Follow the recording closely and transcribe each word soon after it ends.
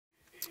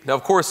Now,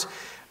 of course,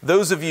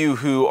 those of you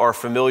who are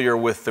familiar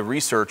with the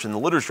research and the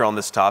literature on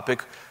this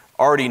topic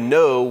already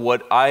know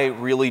what I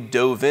really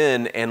dove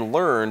in and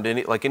learned.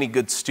 And like any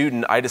good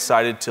student, I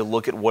decided to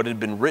look at what had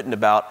been written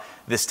about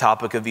this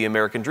topic of the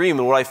American dream.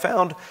 And what I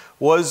found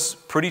was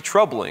pretty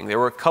troubling. There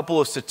were a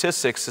couple of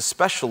statistics,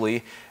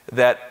 especially,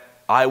 that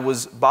I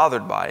was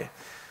bothered by.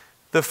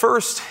 The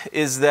first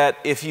is that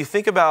if you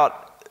think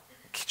about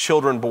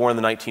children born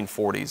in the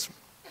 1940s,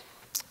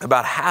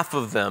 about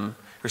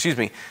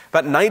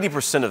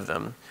 90% of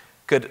them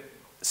could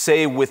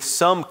say with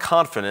some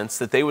confidence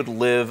that they would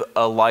live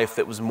a life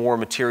that was more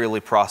materially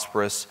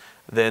prosperous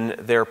than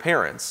their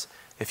parents.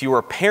 If you were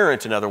a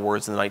parent, in other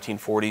words, in the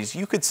 1940s,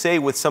 you could say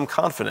with some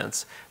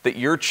confidence that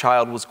your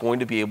child was going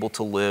to be able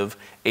to live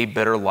a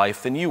better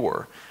life than you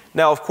were.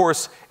 Now, of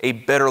course, a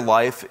better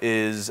life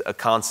is a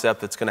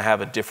concept that's going to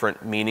have a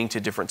different meaning to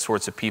different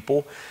sorts of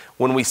people.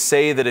 When we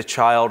say that a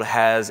child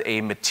has a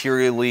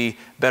materially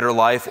better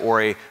life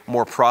or a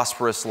more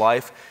prosperous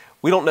life,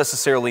 we don't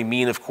necessarily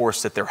mean, of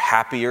course, that they're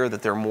happier,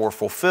 that they're more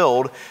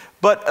fulfilled,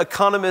 but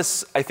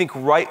economists, I think,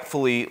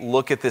 rightfully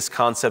look at this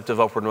concept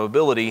of upward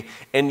mobility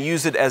and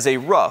use it as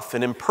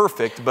an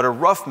imperfect, but a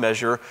rough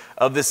measure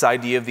of this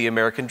idea of the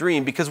American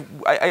dream, because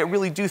I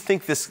really do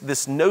think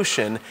this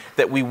notion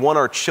that we want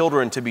our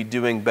children to be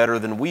doing better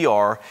than we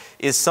are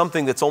is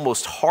something that's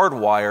almost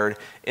hardwired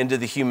into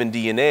the human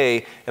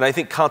DNA, and I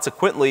think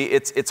consequently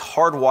it's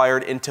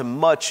hardwired into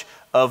much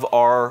of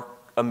our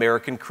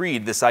American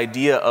creed. This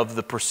idea of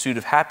the pursuit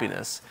of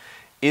happiness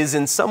is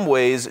in some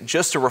ways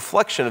just a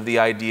reflection of the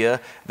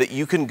idea that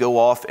you can go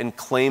off and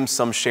claim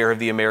some share of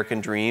the American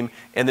dream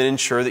and then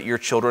ensure that your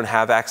children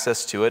have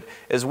access to it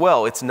as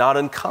well. It's not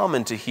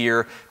uncommon to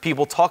hear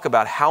people talk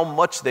about how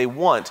much they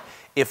want,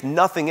 if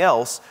nothing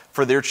else,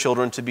 for their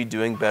children to be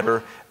doing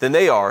better than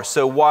they are.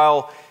 So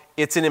while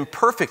it's an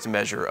imperfect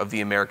measure of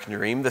the American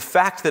dream, the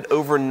fact that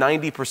over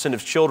 90%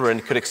 of children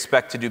could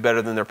expect to do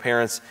better than their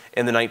parents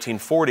in the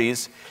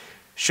 1940s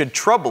should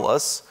trouble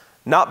us,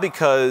 not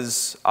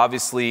because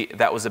obviously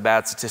that was a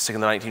bad statistic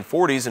in the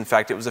 1940s. In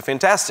fact, it was a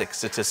fantastic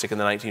statistic in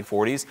the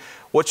 1940s.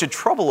 What should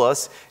trouble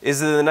us is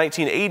that in the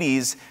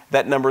 1980s,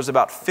 that number is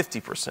about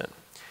 50%,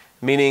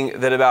 meaning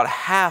that about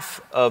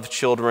half of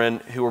children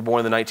who were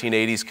born in the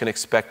 1980s can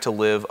expect to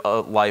live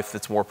a life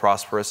that's more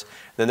prosperous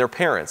than their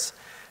parents.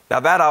 Now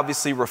that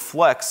obviously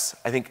reflects,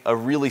 I think, a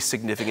really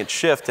significant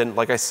shift, and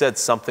like I said,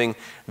 something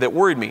that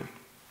worried me.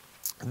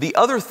 The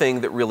other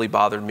thing that really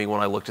bothered me when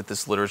I looked at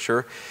this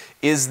literature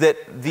is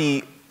that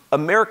the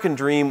American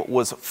dream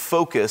was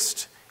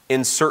focused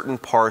in certain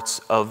parts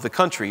of the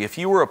country. If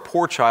you were a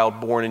poor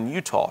child born in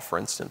Utah, for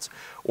instance,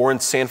 or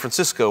in San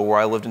Francisco, where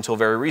I lived until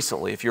very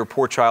recently, if you're a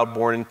poor child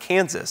born in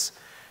Kansas,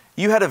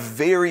 you had a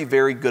very,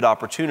 very good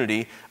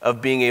opportunity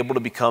of being able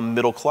to become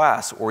middle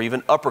class or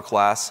even upper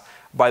class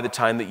by the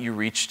time that you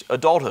reached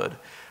adulthood.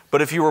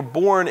 But if you were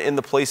born in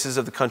the places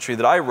of the country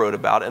that I wrote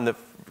about and the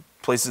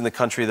places in the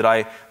country that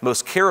I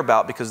most care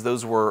about because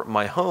those were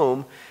my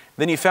home,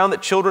 then you found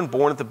that children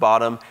born at the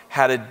bottom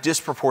had a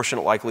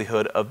disproportionate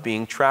likelihood of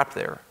being trapped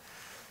there.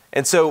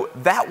 And so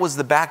that was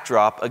the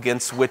backdrop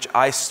against which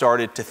I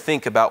started to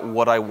think about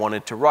what I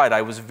wanted to write.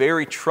 I was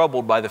very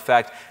troubled by the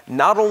fact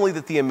not only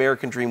that the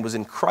American dream was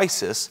in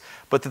crisis,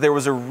 but that there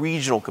was a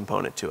regional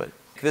component to it.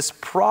 This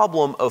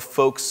problem of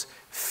folks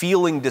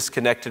feeling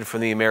disconnected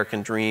from the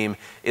American dream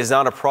is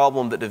not a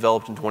problem that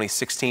developed in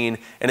 2016,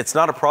 and it's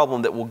not a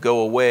problem that will go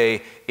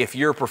away if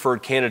your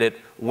preferred candidate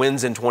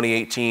wins in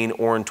 2018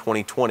 or in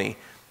 2020.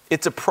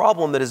 It's a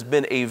problem that has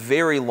been a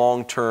very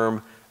long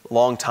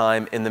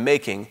time in the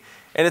making,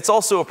 and it's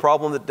also a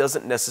problem that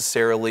doesn't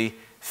necessarily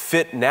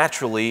fit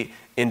naturally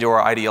into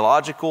our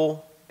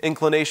ideological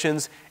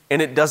inclinations,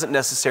 and it doesn't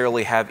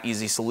necessarily have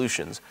easy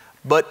solutions.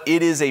 But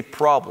it is a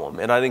problem,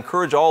 and I'd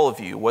encourage all of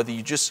you, whether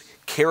you just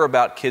care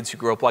about kids who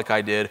grew up like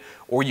I did,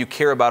 or you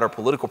care about our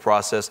political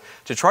process,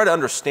 to try to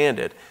understand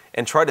it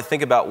and try to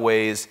think about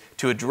ways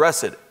to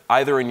address it,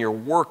 either in your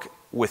work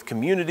with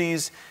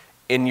communities,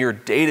 in your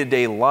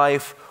day-to-day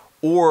life,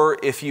 or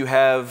if you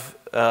have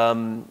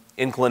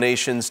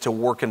inclinations to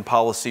work in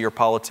policy or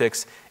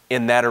politics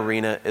in that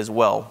arena as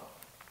well.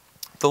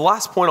 The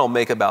last point I'll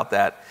make about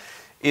that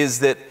is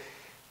that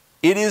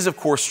it is, of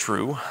course,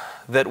 true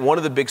that one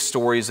of the big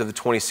stories of the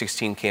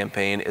 2016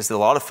 campaign is that a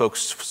lot of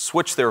folks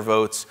switched their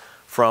votes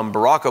from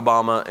Barack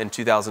Obama in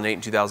 2008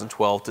 and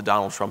 2012 to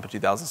Donald Trump in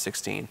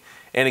 2016.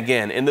 And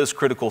again, in those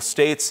critical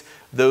states,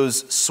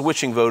 those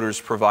switching voters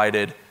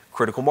provided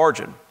critical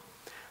margin.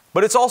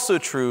 But it's also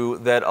true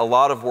that a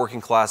lot of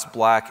working class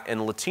Black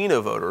and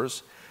Latino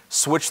voters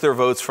switched their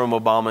votes from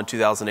Obama in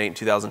 2008 and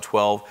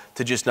 2012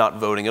 to just not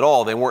voting at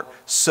all. They weren't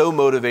so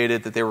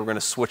motivated that they were going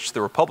to switch to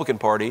the Republican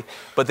Party,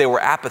 but they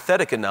were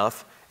apathetic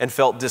enough and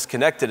felt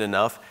disconnected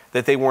enough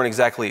that they weren't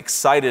exactly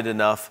excited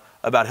enough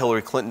about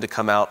Hillary Clinton to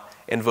come out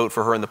and vote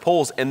for her in the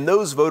polls. And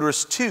those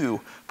voters, too,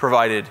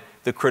 provided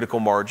the critical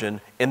margin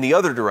in the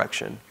other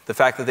direction, the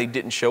fact that they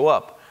didn't show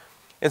up.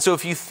 And so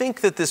if you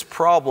think that this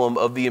problem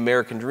of the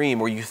American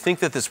dream, or you think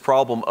that this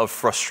problem of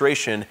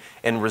frustration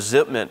and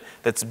resentment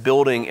that's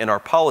building in our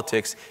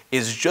politics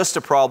is just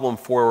a problem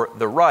for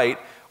the right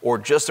or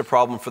just a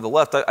problem for the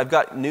left, I've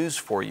got news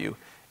for you.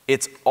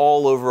 It's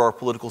all over our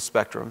political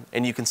spectrum,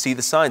 and you can see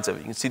the signs of it.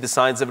 You can see the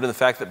signs of it in the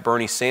fact that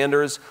Bernie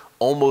Sanders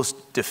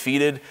almost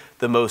defeated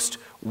the most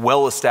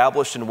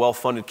well-established and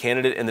well-funded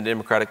candidate in the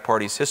Democratic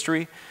Party's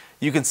history.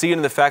 You can see it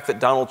in the fact that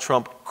Donald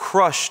Trump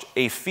crushed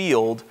a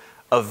field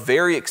of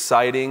very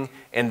exciting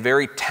and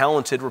very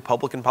talented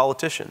Republican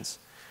politicians.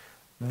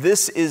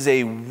 This is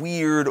a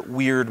weird,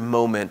 weird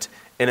moment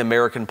in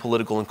American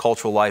political and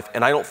cultural life,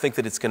 and I don't think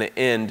that it's going to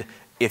end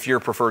if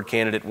your preferred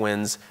candidate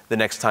wins the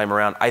next time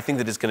around. I think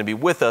that it's going to be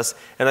with us,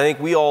 and I think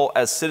we all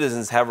as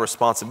citizens have a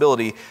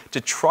responsibility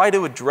to try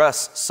to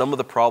address some of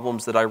the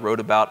problems that I wrote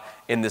about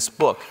in this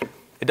book.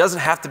 It doesn't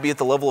have to be at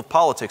the level of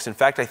politics. In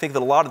fact, I think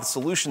that a lot of the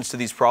solutions to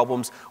these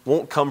problems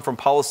won't come from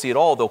policy at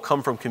all. They'll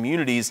come from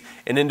communities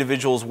and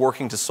individuals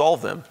working to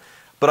solve them.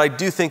 But I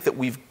do think that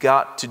we've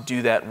got to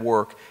do that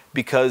work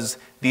because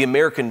the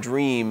American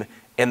dream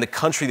and the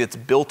country that's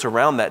built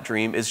around that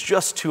dream is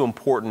just too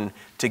important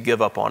to give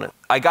up on it.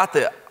 I got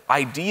the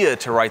idea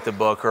to write the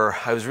book, or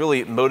I was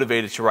really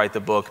motivated to write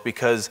the book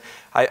because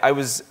I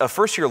was a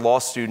first-year law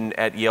student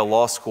at Yale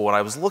Law School, and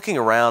I was looking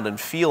around and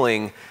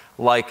feeling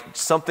like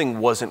something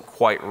wasn't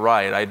quite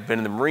right. I'd been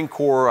in the Marine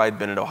Corps, I'd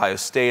been at Ohio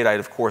State, I'd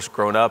of course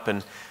grown up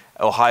in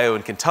Ohio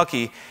and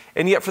Kentucky,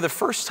 and yet for the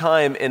first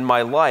time in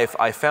my life,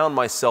 I found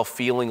myself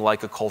feeling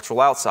like a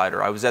cultural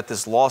outsider. I was at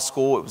this law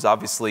school, it was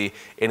obviously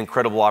an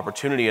incredible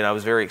opportunity and I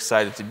was very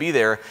excited to be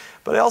there,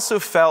 but I also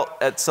felt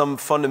at some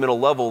fundamental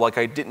level like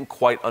I didn't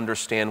quite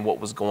understand what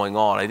was going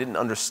on. I didn't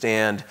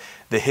understand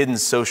the hidden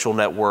social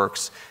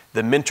networks,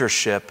 the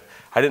mentorship.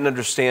 I didn't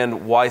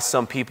understand why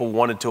some people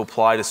wanted to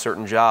apply to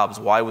certain jobs.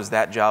 Why was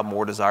that job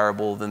more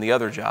desirable than the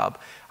other job?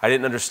 I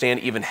didn't understand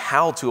even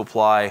how to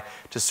apply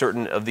to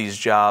certain of these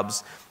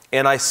jobs.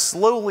 And I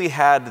slowly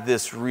had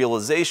this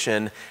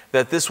realization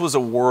that this was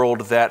a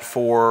world that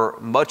for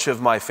much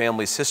of my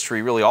family's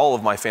history, really all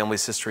of my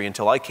family's history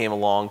until I came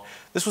along,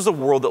 this was a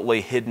world that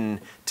lay hidden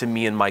to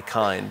me and my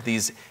kind.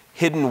 These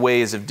hidden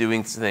ways of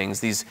doing things,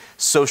 these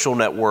social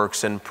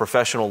networks and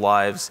professional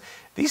lives,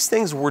 these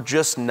things were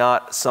just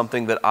not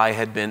something that I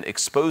had been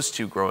exposed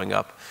to growing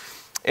up.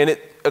 And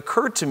it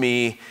occurred to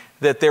me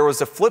that there was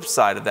a flip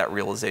side of that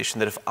realization,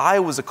 that if I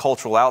was a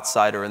cultural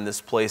outsider in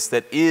this place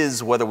that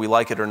is, whether we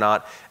like it or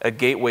not, a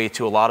gateway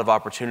to a lot of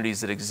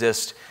opportunities that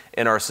exist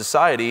in our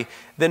society,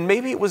 then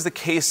maybe it was the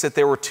case that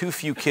there were too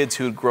few kids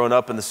who had grown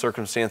up in the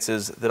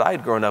circumstances that I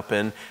had grown up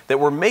in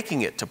that were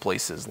making it to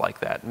places like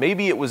that.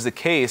 Maybe it was the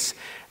case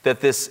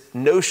that this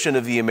notion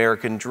of the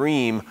American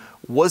dream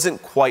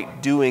wasn't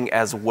quite doing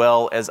as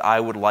well as I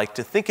would like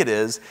to think it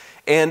is.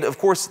 And of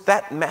course,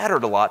 that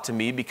mattered a lot to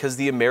me because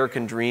the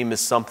American dream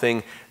is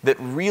something that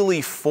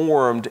really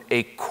formed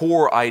a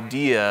core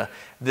idea.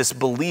 This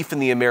belief in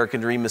the American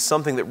dream is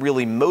something that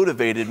really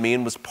motivated me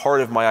and was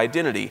part of my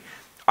identity.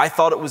 I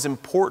thought it was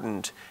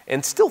important,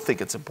 and still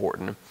think it's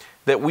important,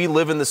 that we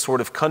live in this sort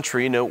of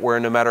country where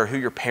no matter who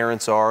your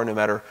parents are, no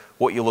matter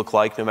what you look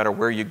like, no matter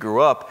where you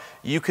grew up,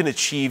 you can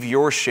achieve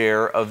your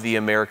share of the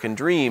American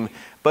dream.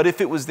 But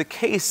if it was the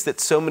case that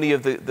so many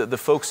of the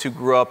folks who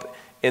grew up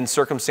in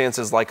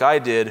circumstances like I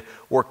did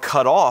were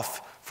cut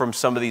off from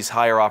some of these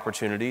higher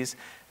opportunities,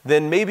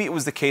 then maybe it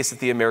was the case that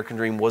the American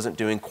dream wasn't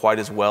doing quite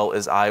as well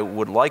as I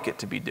would like it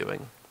to be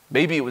doing.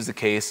 Maybe it was the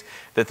case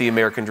that the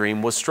American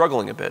dream was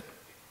struggling a bit.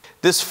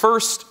 This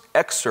first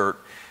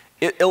excerpt,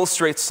 it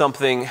illustrates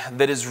something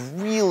that is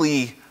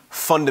really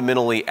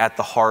fundamentally at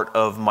the heart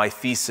of my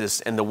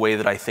thesis and the way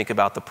that I think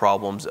about the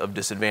problems of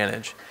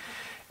disadvantage.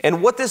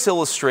 And what this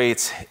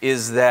illustrates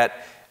is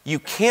that you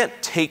can't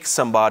take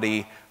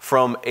somebody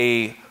from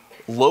a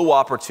low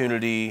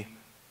opportunity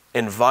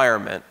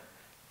environment,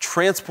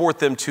 transport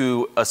them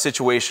to a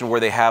situation where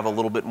they have a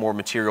little bit more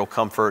material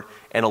comfort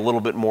and a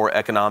little bit more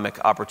economic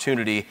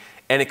opportunity,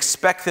 and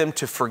expect them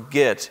to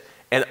forget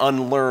and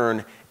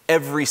unlearn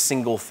every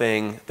single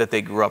thing that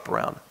they grew up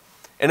around.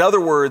 In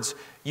other words,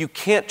 you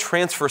can't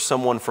transfer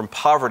someone from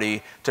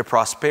poverty to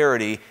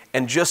prosperity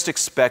and just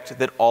expect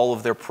that all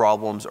of their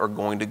problems are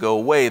going to go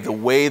away. The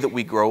way that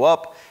we grow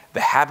up,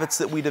 the habits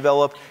that we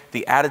develop,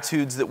 the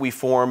attitudes that we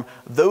form,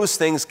 those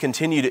things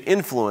continue to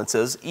influence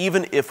us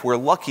even if we're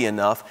lucky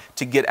enough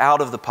to get out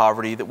of the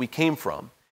poverty that we came from.